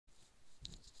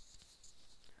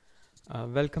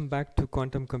Welcome back to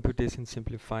Quantum Computation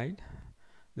Simplified.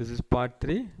 This is part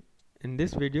 3. In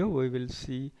this video we will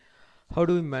see how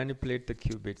do we manipulate the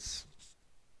qubits.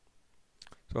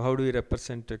 So how do we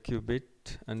represent a qubit,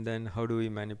 and then how do we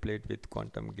manipulate with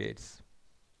quantum gates.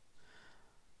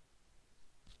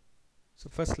 So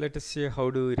first let us see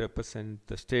how do we represent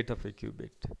the state of a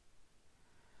qubit.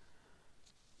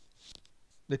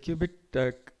 The qubit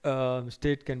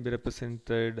state can be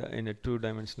represented in a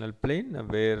two-dimensional plane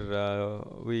where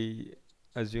we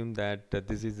assume that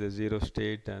this is a 0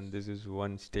 state and this is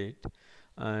 1 state,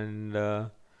 and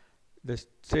the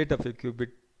state of a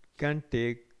qubit can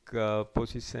take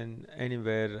position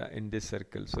anywhere in this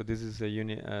circle. So this is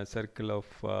a circle of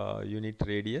unit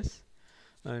radius.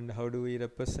 And how do we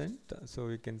represent? So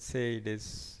we can say it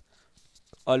is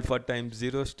alpha times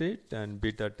 0 state and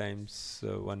beta times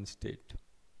 1 state,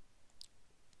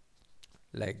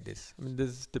 like this. I mean, this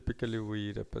is typically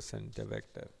we represent a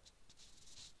vector,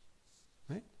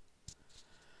 right?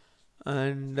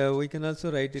 And we can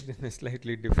also write it in a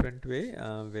slightly different way,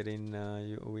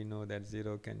 wherein we know that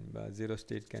 0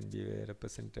 state can be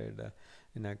represented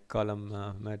in a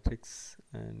column matrix,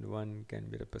 and 1 can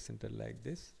be represented like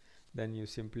this. Then you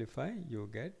simplify, you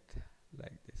get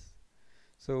like this.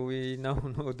 So we now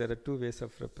know there are two ways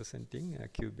of representing a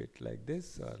qubit, like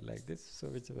this or like this. So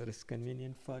whichever is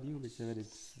convenient for you, whichever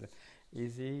is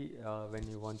easy when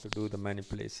you want to do the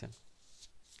manipulation.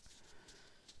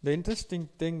 The interesting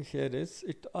thing here is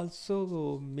it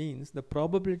also means the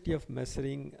probability of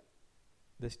measuring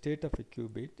the state of a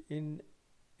qubit in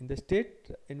the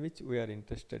state in which we are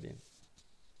interested in.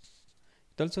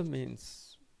 It also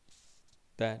means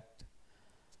that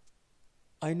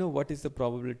I know what is the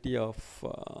probability of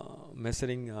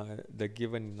measuring the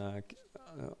given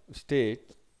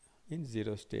state in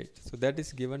 0 state. So that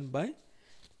is given by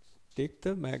take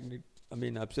the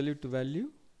absolute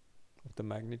value of the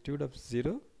magnitude of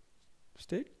 0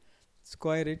 state,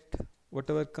 square it,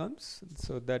 whatever comes.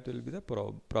 So that will be the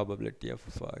probability of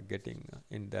getting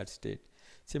in that state.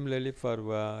 Similarly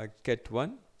for ket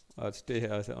 1 or state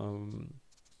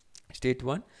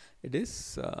 1, it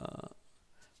is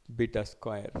beta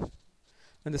square,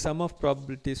 and the sum of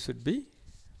probabilities should be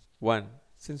 1,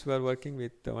 since we are working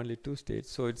with only 2 states.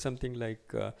 So it's something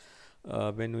like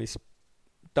when we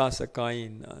toss a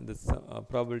coin, the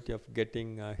probability of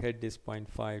getting head is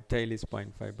 0.5, tail is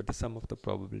 0.5, but the sum of the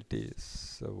probability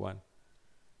is 1,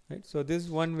 right? So this is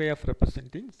one way of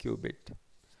representing qubit,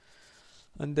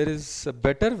 and there is a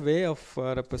better way of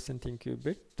representing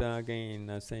qubit.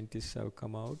 Again, scientists have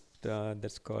come out,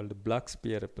 that's called block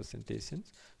sphere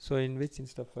representations. So in which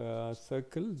instead of a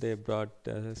circle they brought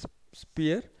a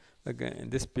sphere. Again,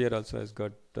 this sphere also has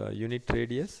got unit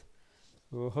radius.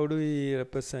 So how do we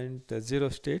represent 0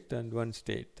 state and 1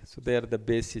 state? So they are the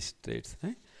basis states,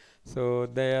 right? So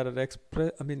they are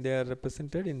they are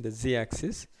represented in the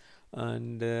z-axis,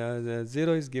 and the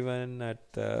 0 is given at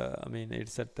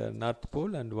it's at the north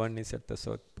pole and 1 is at the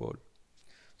south pole.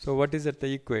 So what is at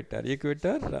the equator?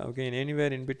 Equator, again,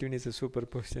 anywhere in between is a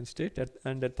superposition state,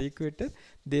 and at the equator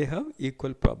they have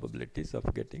equal probabilities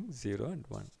of getting 0 and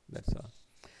 1. That's all.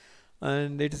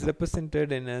 And it is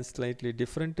represented in a slightly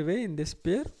different way in this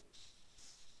pair,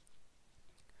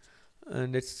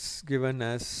 and it's given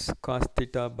as cos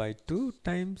theta by 2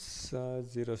 times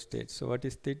 0 state. So what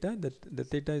is theta? The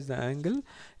theta is the angle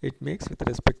it makes with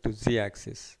respect to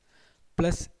z-axis,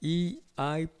 plus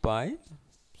ei pi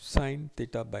sine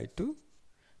theta by 2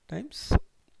 times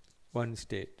 1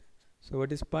 state. So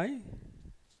what is pi?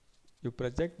 You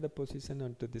project the position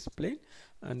onto this plane,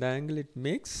 and the angle it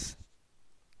makes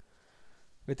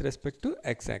with respect to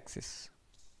x-axis.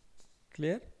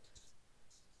 Clear?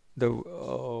 The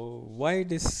why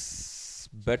it is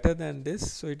better than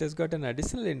this? So it has got an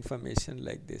additional information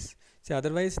like this. See,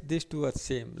 otherwise these two are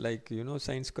same, like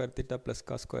sine square theta plus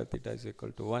cos square theta is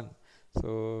equal to 1.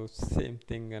 So same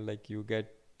thing, like you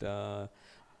get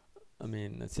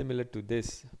similar to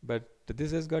this, but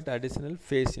this has got additional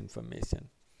phase information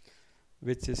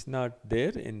which is not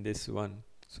there in this one.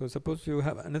 So suppose you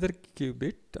have another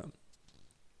qubit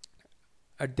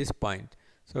at this point,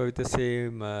 so with the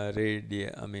same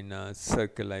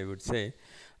circle, I would say,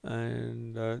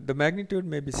 and the magnitude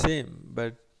may be same,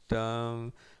 but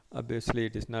obviously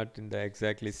it is not in the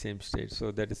exactly same state. So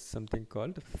that is something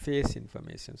called phase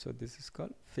information. So this is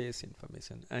called phase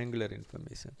information, angular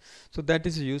information. So that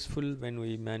is useful when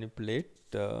we manipulate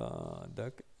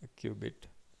the qubit.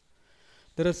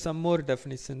 There are some more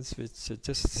definitions which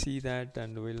just see that,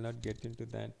 and we will not get into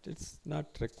that. It's not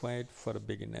required for a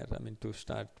beginner, to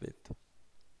start with.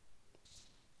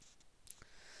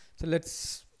 So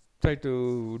let's try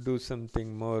to do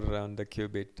something more on the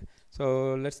qubit.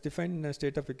 So let's define a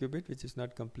state of a qubit which is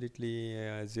not completely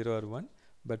 0 or 1,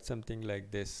 but something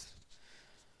like this.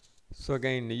 So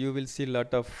again, you will see a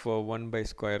lot of 1 by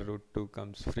square root 2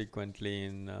 comes frequently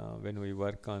in when we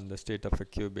work on the state of a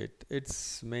qubit.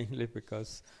 It's mainly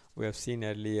because we have seen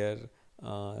earlier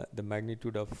the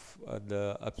magnitude of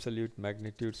the absolute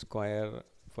magnitude square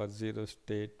for 0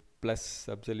 state plus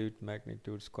absolute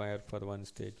magnitude square for 1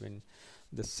 state, when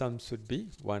the sum should be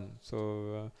 1.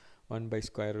 So 1 by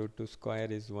square root 2 square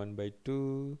is 1 by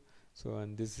 2. So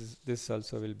and this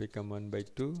also will become 1 by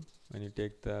 2 when you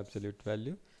take the absolute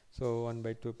value. So 1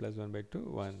 by 2 plus 1 by 2,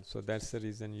 1. So that's the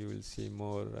reason you will see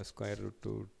more square root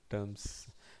 2 terms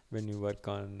when you work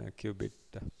on a qubit.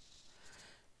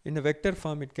 In a vector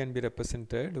form, it can be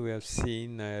represented. We have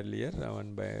seen earlier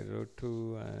 1 by root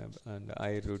 2 and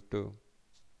I root 2.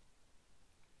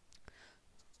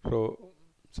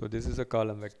 So this is a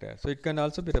column vector. So it can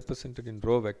also be represented in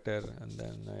row vector, and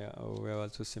then we have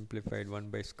also simplified 1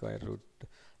 by square root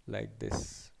like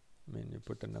this. I mean, you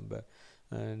put a number,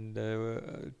 and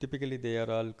typically they are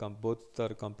all both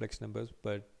are complex numbers,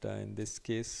 but in this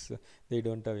case they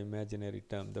don't have imaginary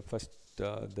term. The first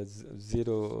the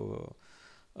zero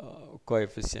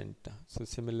coefficient. So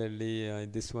similarly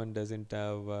this one doesn't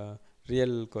have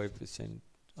real coefficient,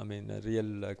 I mean a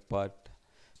real part,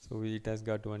 so it has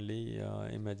got only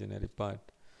imaginary part.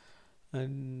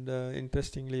 And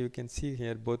interestingly, you can see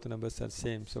here both numbers are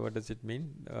same. So what does it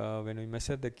mean? When we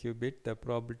measure the qubit, the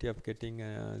probability of getting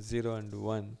 0 and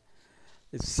 1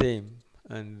 is same,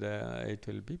 and it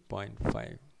will be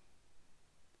 0.5,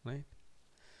 right?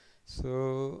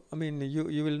 So I mean,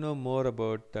 you will know more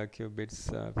about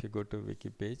qubits if you go to wiki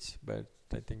page, but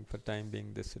I think for time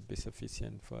being this would be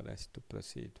sufficient for us to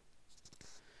proceed.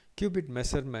 Qubit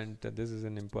measurement, this is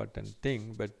an important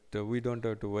thing, but we don't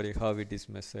have to worry how it is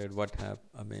measured, what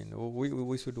I mean,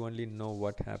 we should only know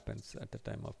what happens at the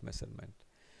time of measurement.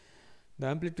 The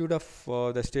amplitude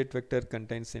of the state vector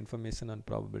contains information on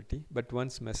probability, but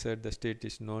once measured, the state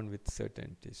is known with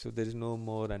certainty. So there is no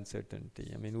more uncertainty.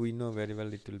 I mean, we know very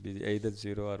well it will be either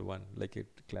 0 or 1, like a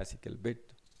classical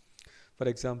bit. For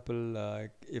example,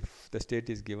 if the state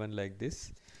is given like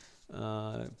this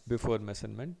before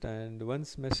measurement, and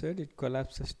once measured, it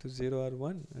collapses to 0 or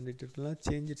 1, and it will not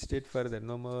change its state further.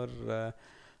 No more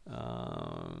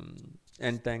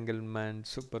entanglement,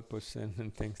 superposition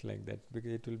and things like that,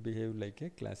 because it will behave like a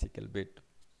classical bit.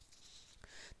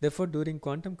 Therefore, during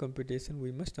quantum computation,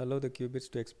 we must allow the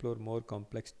qubits to explore more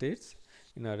complex states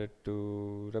in order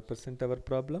to represent our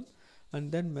problem, and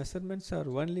then measurements are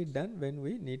only done when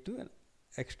we need to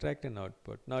extract an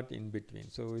output, not in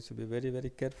between. So we should be very, very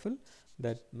careful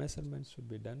that measurements should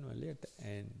be done only at the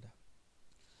end.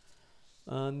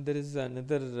 And there is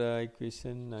another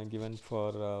equation given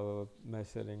for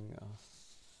measuring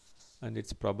and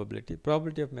its probability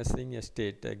of measuring a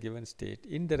state, a given state,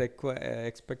 in the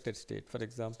expected state. For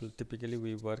example, typically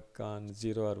we work on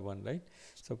 0 or 1, right?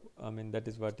 So I mean, that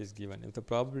is what is given. If the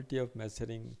probability of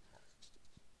measuring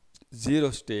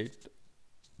 0 state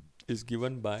is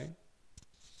given by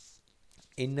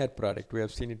inner product, we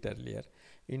have seen it earlier,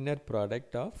 inner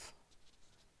product of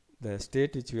the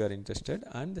state which we are interested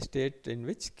and the state in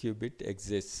which qubit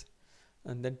exists,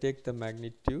 and then take the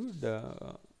magnitude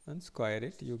and square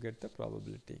it, you get the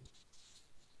probability.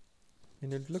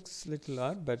 And it looks little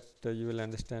odd, but you will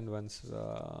understand once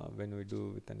when we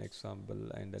do with an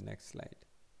example in the next slide.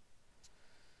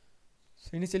 So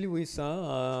initially we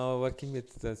saw working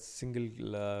with a single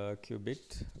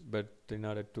qubit, but in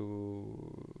order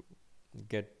to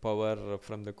get power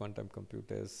from the quantum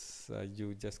computers,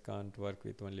 you just can't work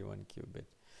with only one qubit.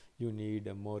 You need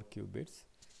more qubits.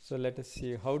 So let us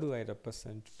see, how do I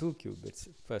represent 2 qubits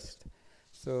first.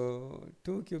 So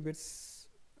 2 qubits,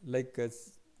 like a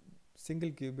single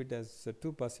qubit has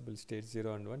 2 possible states,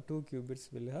 0 and 1. 2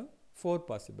 qubits will have 4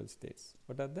 possible states.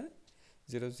 What are they?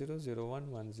 0 0 0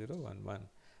 1 1 0 1 1,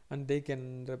 and they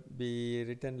can be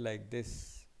written like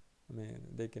this. I mean,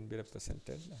 they can be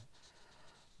represented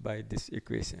by this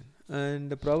equation, and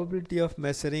the probability of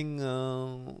measuring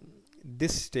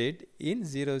this state in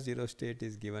 0 0 state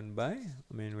is given by,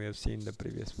 I mean, we have seen the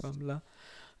previous formula.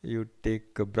 You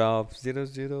take a bra of 0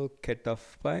 0, ket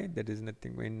of pi, that is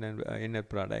nothing but inner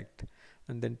product,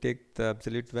 and then take the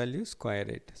absolute value, square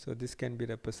it. So this can be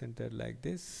represented like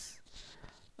this,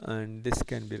 and this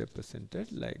can be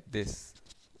represented like this.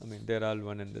 I mean, they're all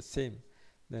one and the same.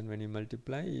 Then when you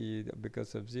multiply,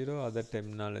 because of 0, other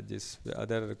terminologies,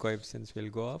 other coefficients will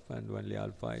go off, and only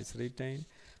alpha is retained.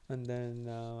 And then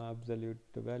absolute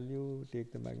value,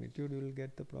 take the magnitude, you will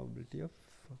get the probability of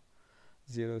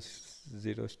 0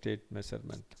 0 state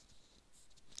measurement.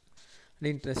 And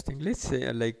interestingly,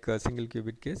 say, like single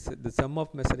qubit case, the sum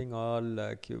of measuring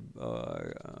all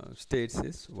states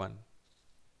is 1.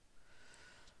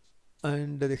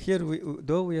 And here,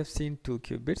 though we have seen 2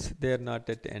 qubits, they are not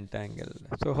at entangled.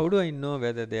 So how do I know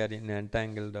whether they are in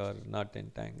entangled or not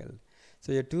entangled?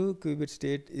 So a 2 qubit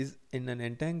state is in an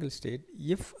entangled state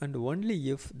if and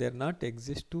only if there not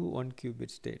exist 2 1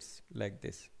 qubit states like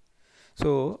this.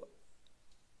 So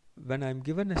when I am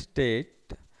given a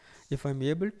state, if I am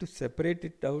able to separate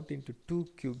it out into 2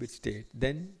 qubit state,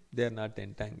 then they are not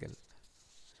entangled.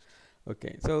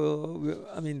 Okay, so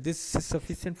I mean, this is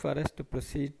sufficient for us to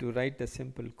proceed to write a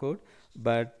simple code,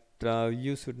 but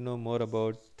you should know more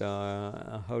about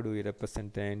how do we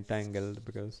represent entangled,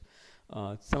 because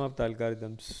some of the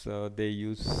algorithms they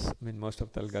use, I mean, most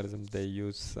of the algorithms they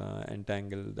use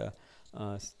entangled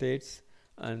states,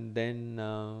 and then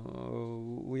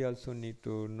we also need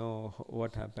to know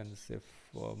what happens if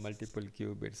multiple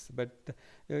qubits. But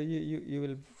you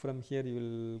will, from here you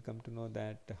will come to know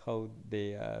that how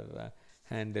they are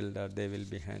handled, or they will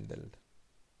be handled.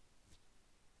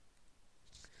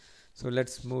 So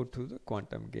let's move to the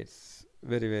quantum gates.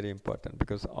 Very, very important,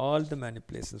 because all the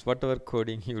manipulations, whatever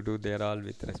coding you do, they are all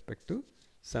with respect to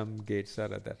some gates or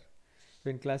other.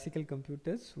 So in classical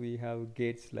computers, we have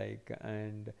gates like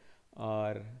AND,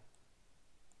 OR,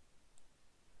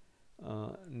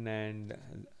 NAND,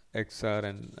 XOR,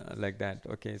 and like that.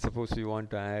 Okay, suppose you want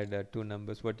to add 2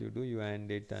 numbers, what you do, you AND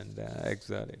it and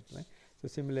XOR it, right? So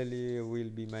similarly, we'll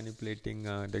be manipulating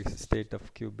the state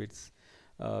of qubits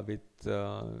with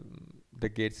the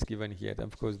gates given here.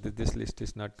 Of course, this list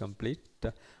is not complete.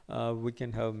 We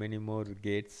can have many more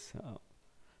gates,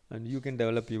 and you can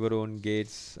develop your own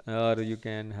gates, or you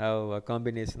can have a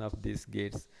combination of these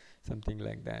gates, something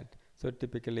like that. So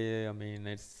typically, I mean,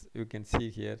 it's, you can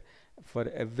see here, for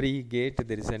every gate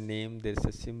there is a name, there is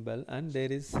a symbol, and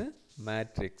there is a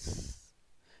matrix,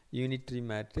 unitary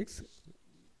matrix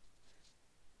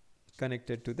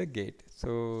connected to the gate.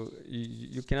 So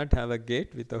you cannot have a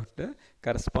gate without a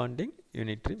corresponding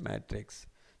unitary matrix.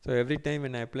 So every time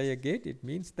when I apply a gate, it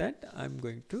means that I'm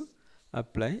going to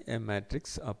apply a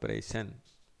matrix operation.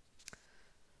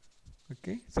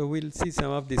 Okay, so we'll see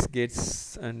some of these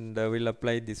gates, and we'll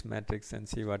apply this matrix and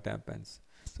see what happens.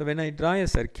 So when I draw a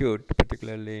circuit,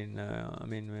 particularly in I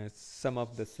mean some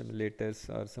of the simulators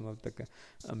or some of the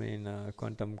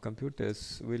quantum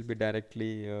computers will be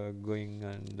directly going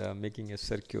and making a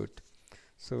circuit.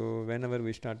 So whenever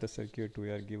we start a circuit, we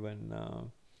are given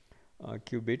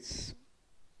qubits,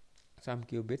 some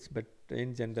qubits, but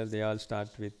in general they all start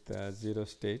with 0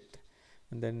 state,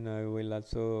 and then we'll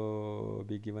also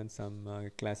be given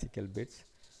some classical bits.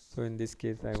 So in this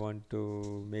case, I want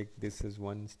to make this as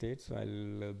 1 state, so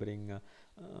I'll bring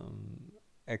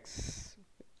X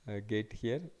gate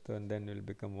here, so, and then it will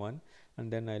become 1,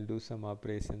 and then I'll do some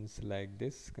operations like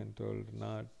this, control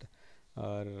NOT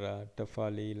or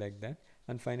Tafali, like that.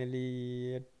 And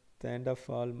finally, at the end of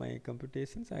all my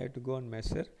computations, I have to go and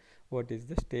measure what is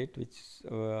the state, which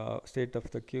state of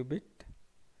the qubit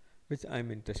which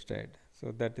I'm interested.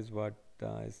 So that is what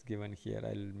is given here.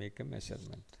 I'll make a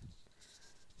measurement.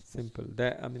 Simple.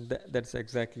 That, I mean, that's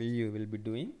exactly you will be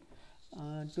doing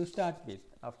to start with.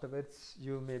 Afterwards,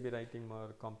 you may be writing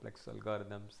more complex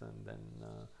algorithms, and then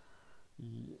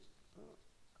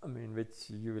I mean, which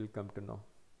you will come to know.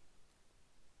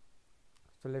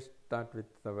 So let's start with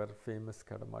our famous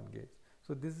Hadamard gate.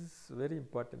 So this is very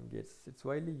important gates. It's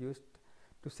widely used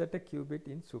to set a qubit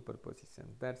in superposition.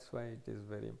 That's why it is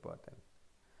very important.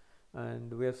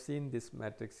 And we have seen this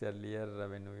matrix earlier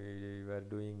when we were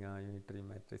doing unitary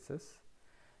matrices.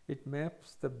 It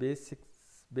maps the base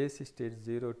state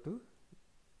 0 to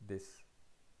this,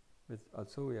 which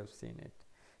also we have seen it.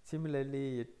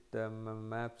 Similarly, it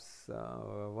maps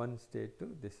 1 state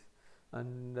to this,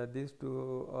 and these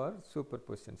two are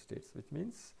superposition states, which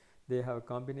means they have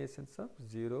combinations of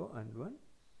 0 and 1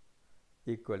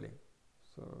 equally.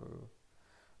 So,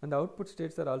 and the output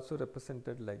states are also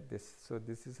represented like this. So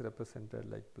this is represented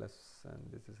like plus,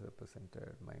 and this is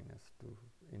represented minus, to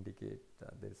indicate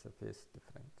there is a phase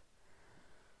difference.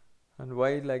 And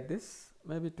why like this?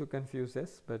 Maybe to confuse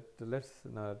us, but let's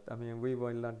not, I mean, we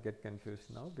will not get confused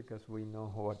now, because we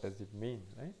know what does it mean,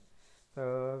 right?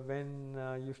 So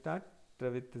when you start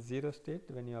with the 0 state,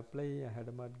 when you apply a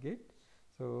Hadamard gate,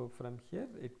 so from here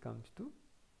it comes to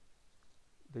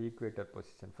the equator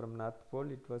position. From north pole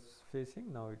it was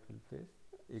facing, now it will face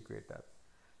equator.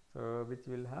 So which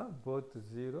will have both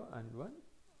 0 and 1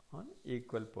 on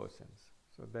equal portions.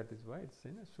 So that is why it's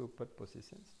in a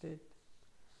superposition state.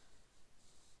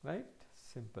 Right?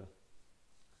 Simple.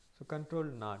 So control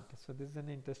not. So this is an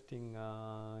interesting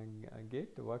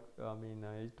gate.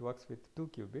 It works with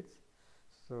 2 qubits.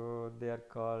 So they are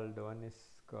called, one is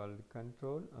called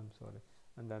control,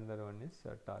 and the other one is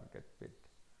target bit.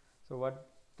 So what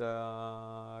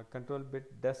control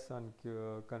bit does on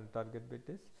target bit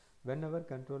is, whenever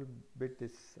control bit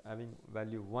is having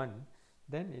value 1,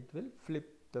 then it will flip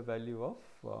the value of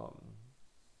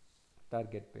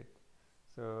target bit.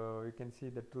 So you can see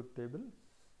the truth table.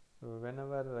 So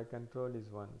whenever control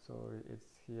is 1, so it's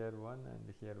here 1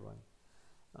 and here 1.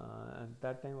 And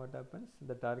that time what happens,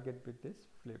 the target bit is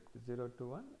flipped, 0 to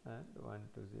 1 and 1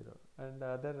 to 0, and the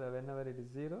other, whenever it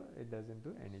is 0, it doesn't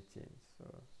do any change. So,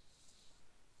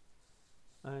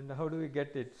 and how do we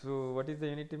get it? So what is the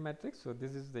unity matrix? So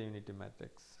this is the unity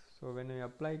matrix. So when we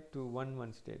apply it to 1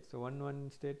 1 state, so 1 1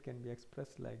 state can be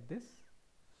expressed like this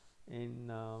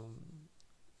in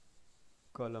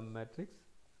column matrix,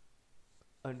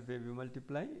 and when we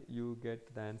multiply, you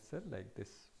get the answer like this.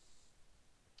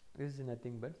 This is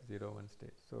nothing but 0 1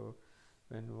 state. So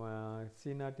when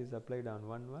C naught is applied on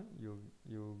 1 1,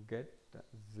 you get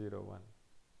 0 1.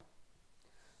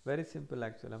 Very simple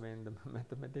actually. I mean, the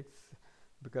mathematics,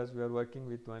 because we are working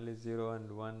with only 0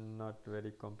 and 1, not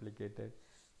very complicated.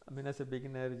 I mean, as a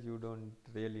beginner, you don't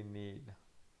really need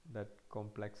that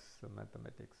complex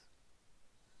mathematics.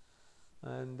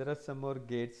 And there are some more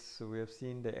gates. So we have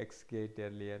seen the X gate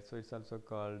earlier, so it's also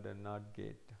called a NOT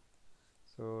gate.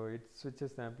 So it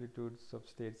switches the amplitudes of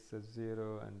states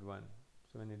 0 and 1.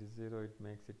 So when it is 0, it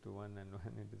makes it to 1, and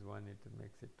when it is 1, it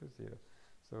makes it to 0.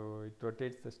 So it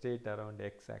rotates the state around the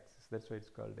X axis. That's why it's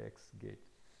called the X gate.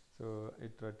 So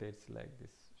it rotates like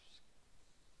this.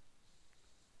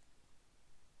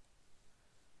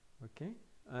 Okay,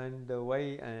 and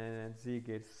Y and Z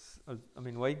gates,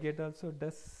 Y gate also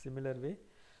does similar way,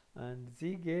 and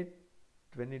Z gate,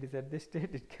 when it is at this state,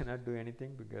 it cannot do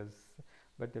anything,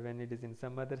 but when it is in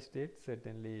some other state,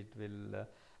 certainly it will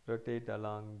rotate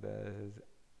along the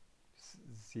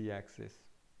Z axis.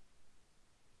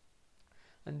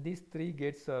 And these 3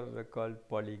 gates are called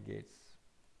poly gates.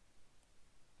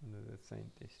 Another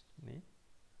scientist name.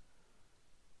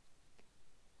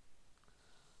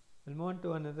 We'll move on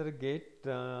to another gate,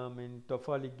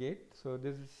 Toffoli gate. So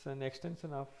this is an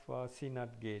extension of C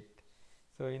naught gate.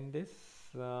 So in this,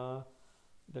 there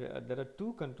are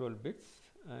 2 control bits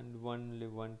and only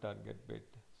 1 target bit.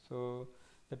 So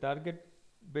the target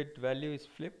bit value is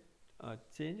flipped,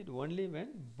 changed only when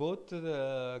both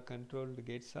the controlled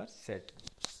gates are set.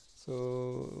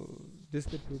 So this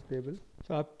is the truth table.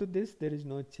 So up to this, there is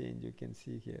no change. You can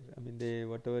see here. I mean,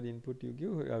 whatever input you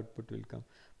give, output will come.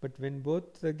 But when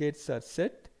both the gates are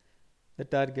set, the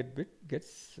target bit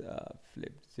gets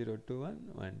flipped, 0 to 1,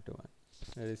 1 to 1.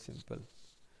 Very simple.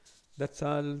 That's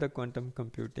all the quantum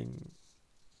computing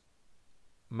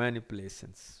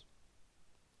manipulations.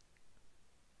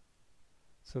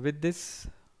 So with this,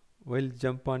 we'll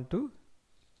jump on to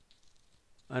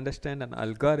understand an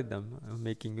algorithm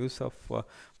making use of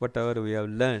whatever we have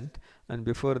learned. And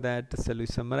before that, shall we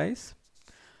summarize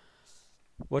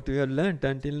what we have learned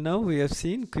until now? We have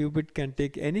seen qubit can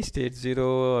take any state, 0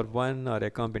 or 1 or a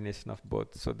combination of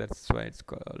both. So that's why it's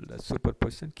called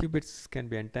superposition. Qubits can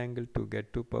be entangled to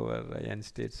get 2 power n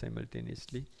states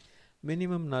simultaneously.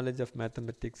 Minimum knowledge of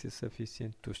mathematics is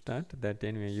sufficient to start. That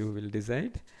anyway you will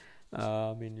decide.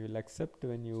 You will accept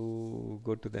when you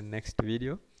go to the next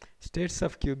video. States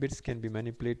of qubits can be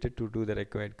manipulated to do the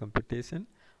required computation.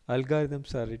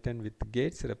 Algorithms are written with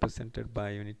gates represented by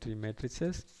unitary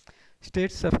matrices.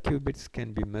 States of qubits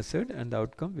can be measured, and the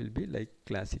outcome will be like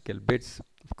classical bits.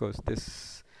 Of course,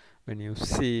 this, when you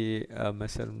see a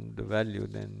measured value,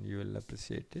 then you will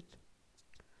appreciate it.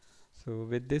 So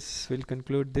with this, we'll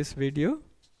conclude this video.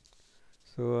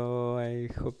 So I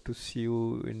hope to see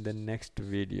you in the next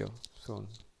video soon.